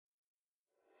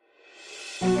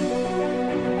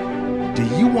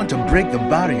Do you want to break the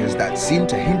barriers that seem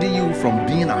to hinder you from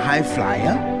being a high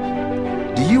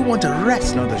flyer? Do you want to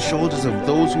rest on the shoulders of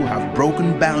those who have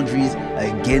broken boundaries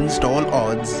against all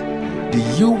odds? Do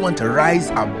you want to rise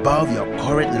above your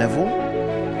current level?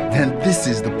 Then this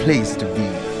is the place to be.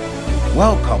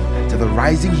 Welcome to the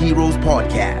Rising Heroes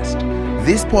podcast.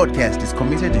 This podcast is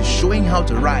committed to showing how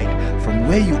to ride from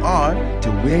where you are to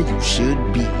where you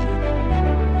should be.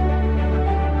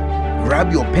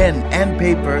 Grab your pen and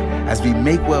paper as we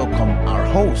make welcome our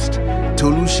host,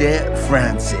 Tolushe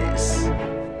Francis.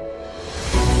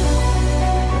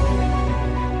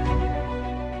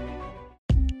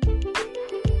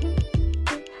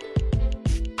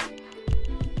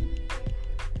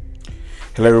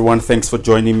 Hello everyone, thanks for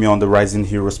joining me on the Rising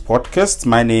Heroes podcast.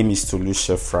 My name is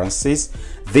Tolushe Francis.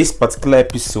 This particular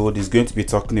episode is going to be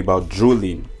talking about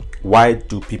drooling. Why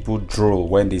do people drool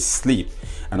when they sleep?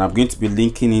 And I'm going to be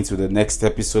linking into the next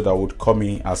episode that would come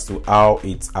in as to how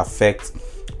it affects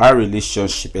our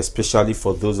relationship, especially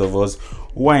for those of us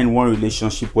who are in one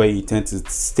relationship where you tend to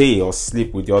stay or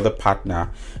sleep with the other partner.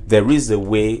 There is a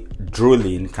way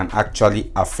drooling can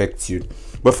actually affect you.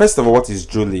 But first of all, what is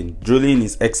drooling? Drooling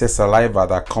is excess saliva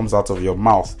that comes out of your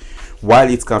mouth. While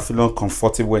it can feel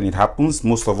uncomfortable when it happens,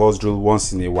 most of us drool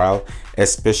once in a while,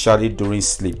 especially during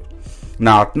sleep.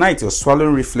 Now at night, your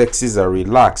swallowing reflexes are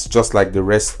relaxed just like the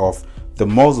rest of the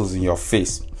muscles in your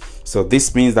face. So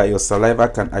this means that your saliva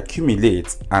can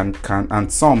accumulate and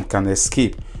some can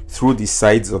escape through the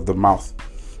sides of the mouth.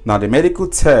 Now the medical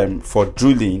term for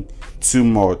drooling too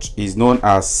much is known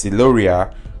as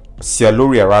sialorrhea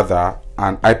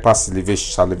and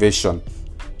hypersalivation.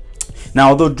 Now,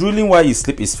 although drooling while you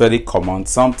sleep is fairly common,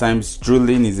 sometimes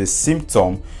drooling is a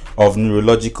symptom of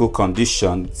neurological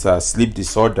conditions, sleep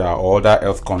disorder, or other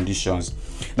health conditions.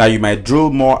 Now, you might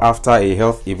drool more after a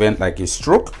health event like a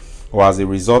stroke or as a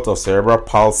result of cerebral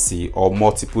palsy or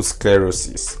multiple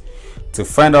sclerosis. To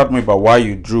find out more about why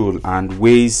you drool and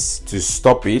ways to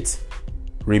stop it,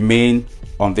 remain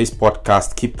on this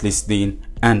podcast, keep listening,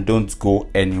 and don't go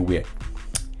anywhere.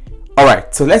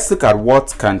 Alright, so let's look at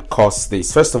what can cause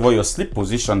this. First of all, your sleep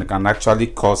position can actually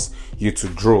cause you to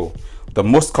drool. The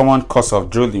most common cause of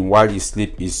drooling while you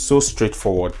sleep is so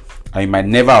straightforward and you might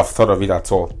never have thought of it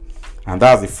at all. And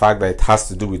that's the fact that it has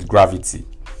to do with gravity.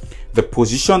 The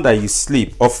position that you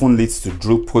sleep often leads to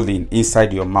drool pooling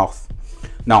inside your mouth.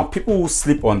 Now, people who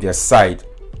sleep on their side,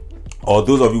 or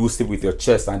those of you who sleep with your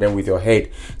chest and then with your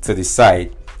head to the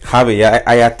side, have a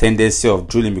higher tendency of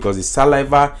drooling because the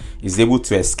saliva is able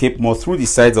to escape more through the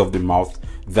sides of the mouth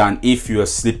than if you are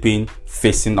sleeping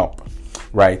facing up,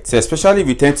 right? So especially if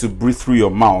you tend to breathe through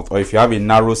your mouth or if you have a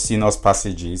narrow sinus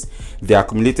passages, the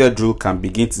accumulated drool can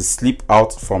begin to slip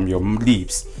out from your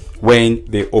lips when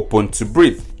they open to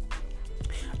breathe.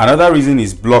 Another reason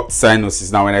is blocked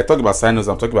sinuses. Now when I talk about sinus,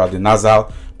 I'm talking about the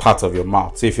nasal part of your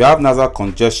mouth. So if you have nasal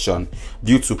congestion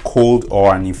due to cold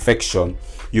or an infection,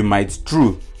 you might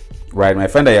drool, right? You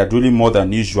might find that you're drooling more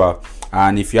than usual.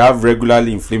 And if you have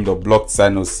regularly inflamed or blocked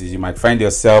sinuses, you might find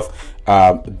yourself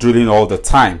drooling all the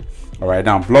time. All right,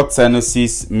 now blocked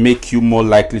sinuses make you more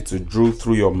likely to drool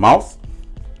through your mouth,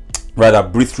 rather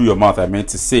breathe through your mouth, I meant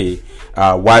to say,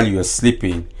 while you're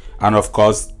sleeping. And of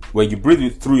course, when you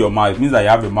breathe through your mouth, it means that you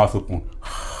have your mouth open.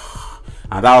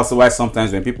 And that's also why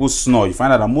sometimes when people snore, you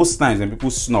find out that most times when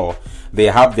people snore, they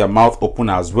have their mouth open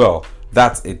as well.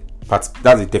 That's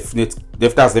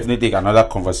definitely another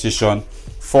conversation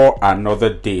for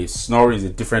another day. Snoring is a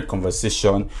different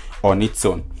conversation on its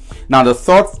own. Now, the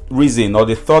third reason or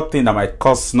the third thing that might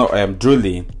cause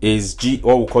drooling is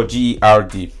what we call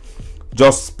GERD,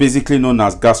 just basically known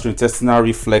as gastrointestinal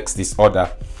reflux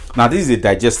disorder. Now, this is a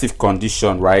digestive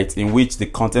condition, right, in which the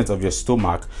contents of your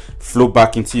stomach flow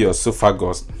back into your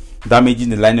esophagus, damaging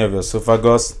the lining of your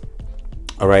esophagus.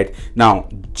 All right. Now,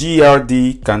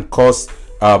 GERD can cause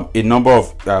a number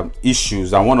of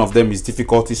issues, and one of them is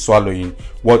difficulty swallowing,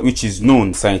 which is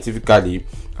known scientifically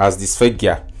as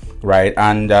dysphagia, right?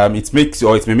 And it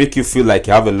may make you feel like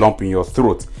you have a lump in your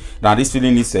throat. Now, this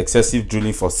feeling leads to excessive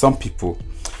drooling for some people.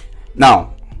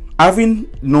 Now, having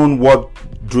known what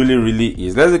drooling really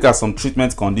is, let's look at some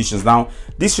treatment conditions. Now,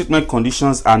 these treatment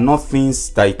conditions are not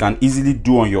things that you can easily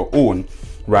do on your own,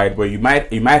 right? But you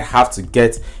might have to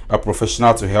get a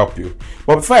professional to help you.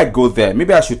 But before I go there,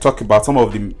 maybe I should talk about some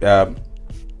of the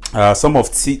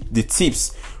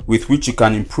tips with which you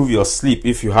can improve your sleep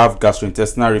if you have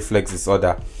gastrointestinal reflux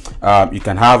disorder. You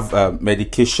can have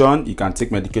medication, you can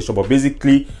take medication, but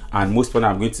basically And most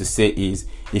important I'm going to say is,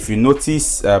 if you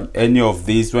notice any of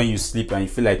these when you sleep and you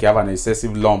feel like you have an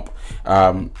excessive lump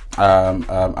around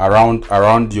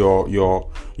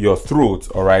your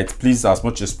throat, all right, please, as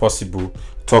much as possible,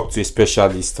 talk to a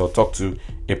specialist or talk to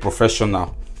a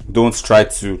professional. Don't try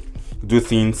to do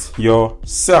things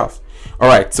yourself. All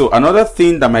right, so another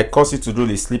thing that might cause you to drool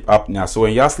is sleep apnea. So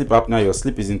when you have sleep apnea, your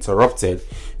sleep is interrupted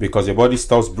because your body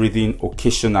stops breathing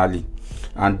occasionally,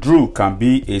 and drool can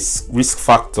be a risk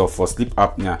factor for sleep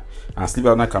apnea, and sleep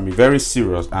apnea can be very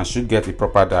serious and should get a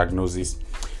proper diagnosis.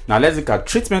 Now let's look at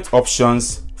treatment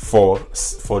options for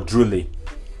drooling.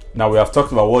 Now we have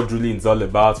talked about what drooling is all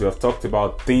about. We have talked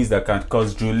about things that can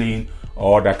cause drooling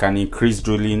or that can increase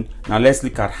drooling. Now let's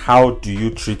look at how do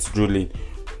you treat drooling.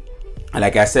 And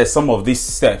like I said, some of these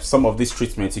steps, some of these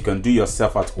treatments you can do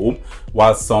yourself at home,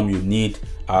 while some you need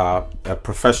a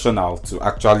professional to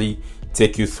actually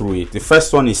take you through it. The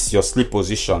first one is your sleep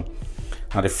position.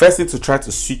 Now the first thing to try to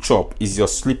switch up is your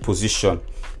sleep position.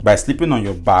 By sleeping on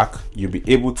your back, you'll be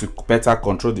able to better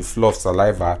control the flow of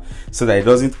saliva so that it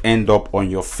doesn't end up on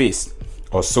your face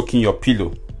or soaking your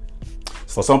pillow.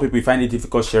 For some people, you find it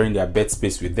difficult sharing their bed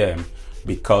space with them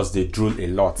because they drool a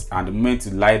lot, and the moment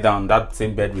you lie down that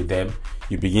same bed with them,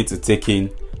 you begin to take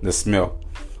in the smell.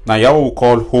 Now you have what we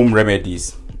call home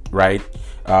remedies, right?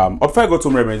 Before I go to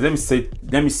home remedies, let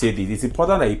me say this: it's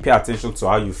important that you pay attention to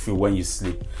how you feel when you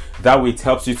sleep. That way it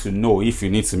helps you to know if you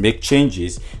need to make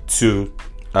changes to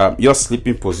your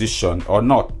sleeping position or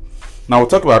not. Now we'll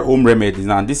talk about home remedies,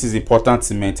 and this is important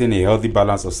to maintain a healthy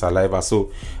balance of saliva.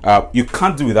 So you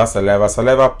can't do without saliva.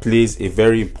 Saliva plays a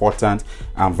very important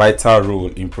and vital role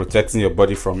in protecting your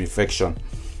body from infection.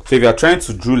 So if you are trying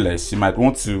to drool less, you might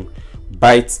want to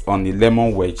bite on a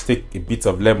lemon wedge. Take a bit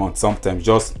of lemon sometimes,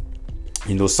 just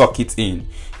suck it in,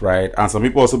 right? And some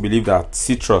people also believe that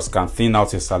citrus can thin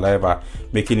out your saliva,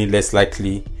 making it less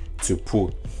likely to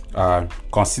poo.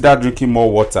 Consider drinking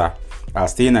more water.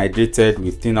 Staying hydrated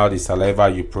will thin out the saliva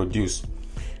you produce.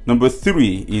 Number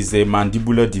 3 is a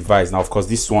mandibular device. Now, of course,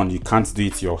 this one you can't do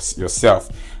it yourself.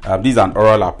 This is an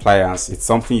oral appliance. It's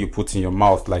something you put in your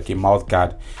mouth like a mouth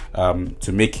guard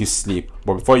to make you sleep.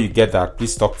 But before you get that,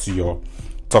 please talk to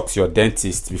your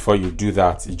dentist before you do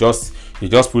that. You just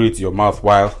put it in your mouth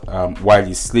while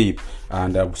you sleep.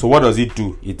 And so what does it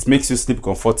do? It makes you sleep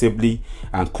comfortably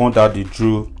and count out the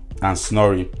drool and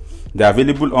snoring. They're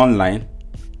available online,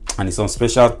 and it's on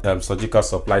special surgical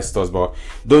supply stores. But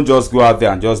don't just go out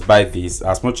there and just buy this.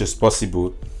 As much as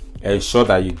possible, ensure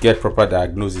that you get proper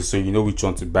diagnosis so you know which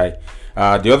one to buy.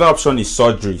 The other option is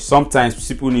surgery. Sometimes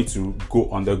people need to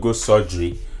undergo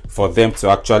surgery for them to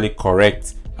actually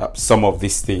correct some of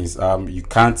these things. You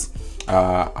can't,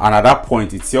 and at that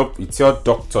point, it's your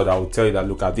doctor that will tell you that,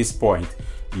 look, at this point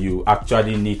you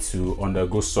actually need to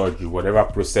undergo surgery, whatever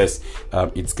process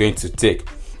it's going to take.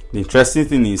 The interesting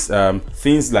thing is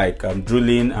things like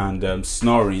drooling and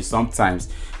snoring sometimes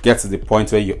get to the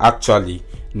point where you actually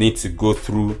need to go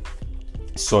through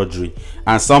surgery,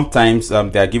 and sometimes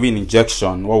they are giving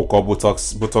injection, what we call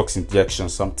Botox injection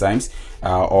sometimes,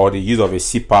 or the use of a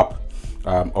CPAP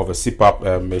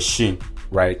machine.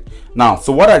 Right now,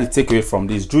 so what are the takeaway from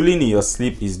this? Drooling in your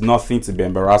sleep is nothing to be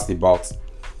embarrassed about.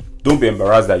 Don't be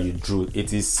embarrassed that you drool.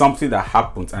 It is something that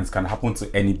happens, and it can happen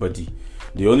to anybody.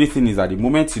 The only thing is that the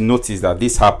moment you notice that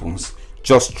this happens,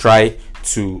 just try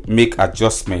to make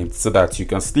adjustments so that you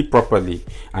can sleep properly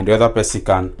and the other person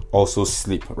can also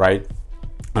sleep, right?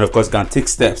 And of course, you can take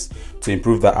steps to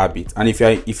improve that habit. And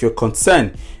if you're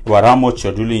concerned about how much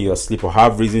you're drooling in your sleep, or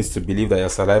have reasons to believe that your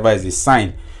saliva is a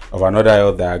sign of another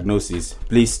health diagnosis,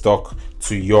 please talk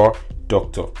to your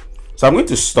doctor. So I'm going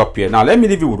to stop here. Now let me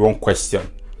leave you with one question.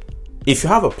 If you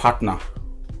have a partner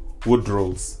who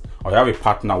drools, or you have a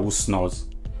partner who snores,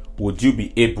 would you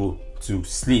be able to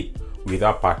sleep with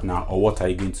that partner, or what are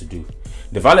you going to do?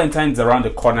 The Valentine's around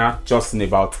the corner. Just in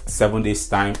about 7 days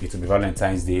time, it will be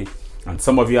Valentine's Day, and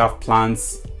some of you have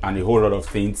plans and a whole lot of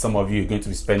things. Some of you are going to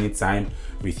be spending time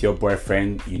with your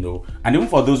boyfriend, and even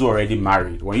for those who are already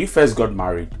married, when you first got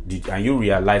married and you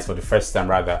realized for the first time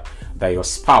rather that your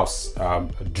spouse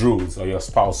drools or your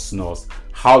spouse snores,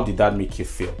 how did that make you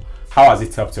feel? How has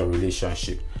it helped your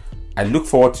relationship? I look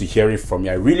forward to hearing from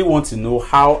you. I really want to know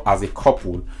how, as a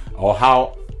couple, or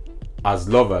how as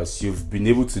lovers, you've been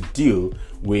able to deal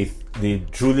with the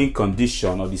drooling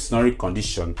condition or the snoring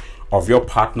condition of your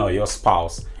partner or your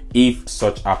spouse. If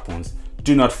such happens,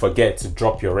 do not forget to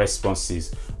drop your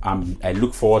responses. I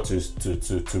look forward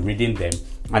to reading them.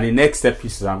 And the next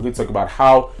episode, I'm going to talk about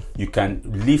how you can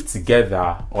live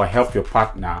together or help your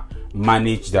partner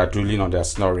manage their drooling or their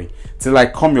snoring. Till I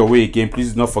come your way again,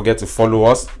 please do not forget to follow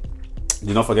us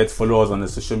Do not forget to follow us on the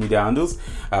social media handles.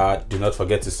 Do not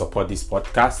forget to support this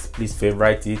podcast. Please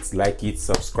favorite it, like it,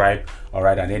 subscribe. All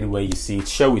right, and anywhere you see it,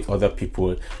 share with other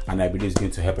people. And I believe it's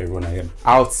going to help everyone again.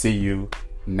 I'll see you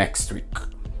next week.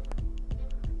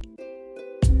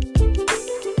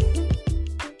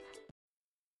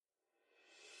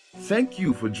 Thank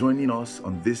you for joining us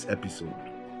on this episode.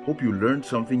 Hope you learned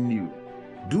something new.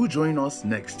 Do join us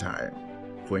next time.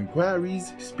 For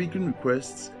inquiries, speaking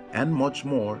requests, and much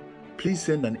more, please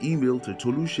send an email to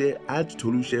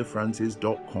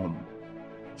tolushe@tolushefrancis.com.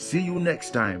 See you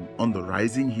next time on the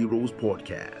Rising Heroes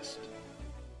podcast.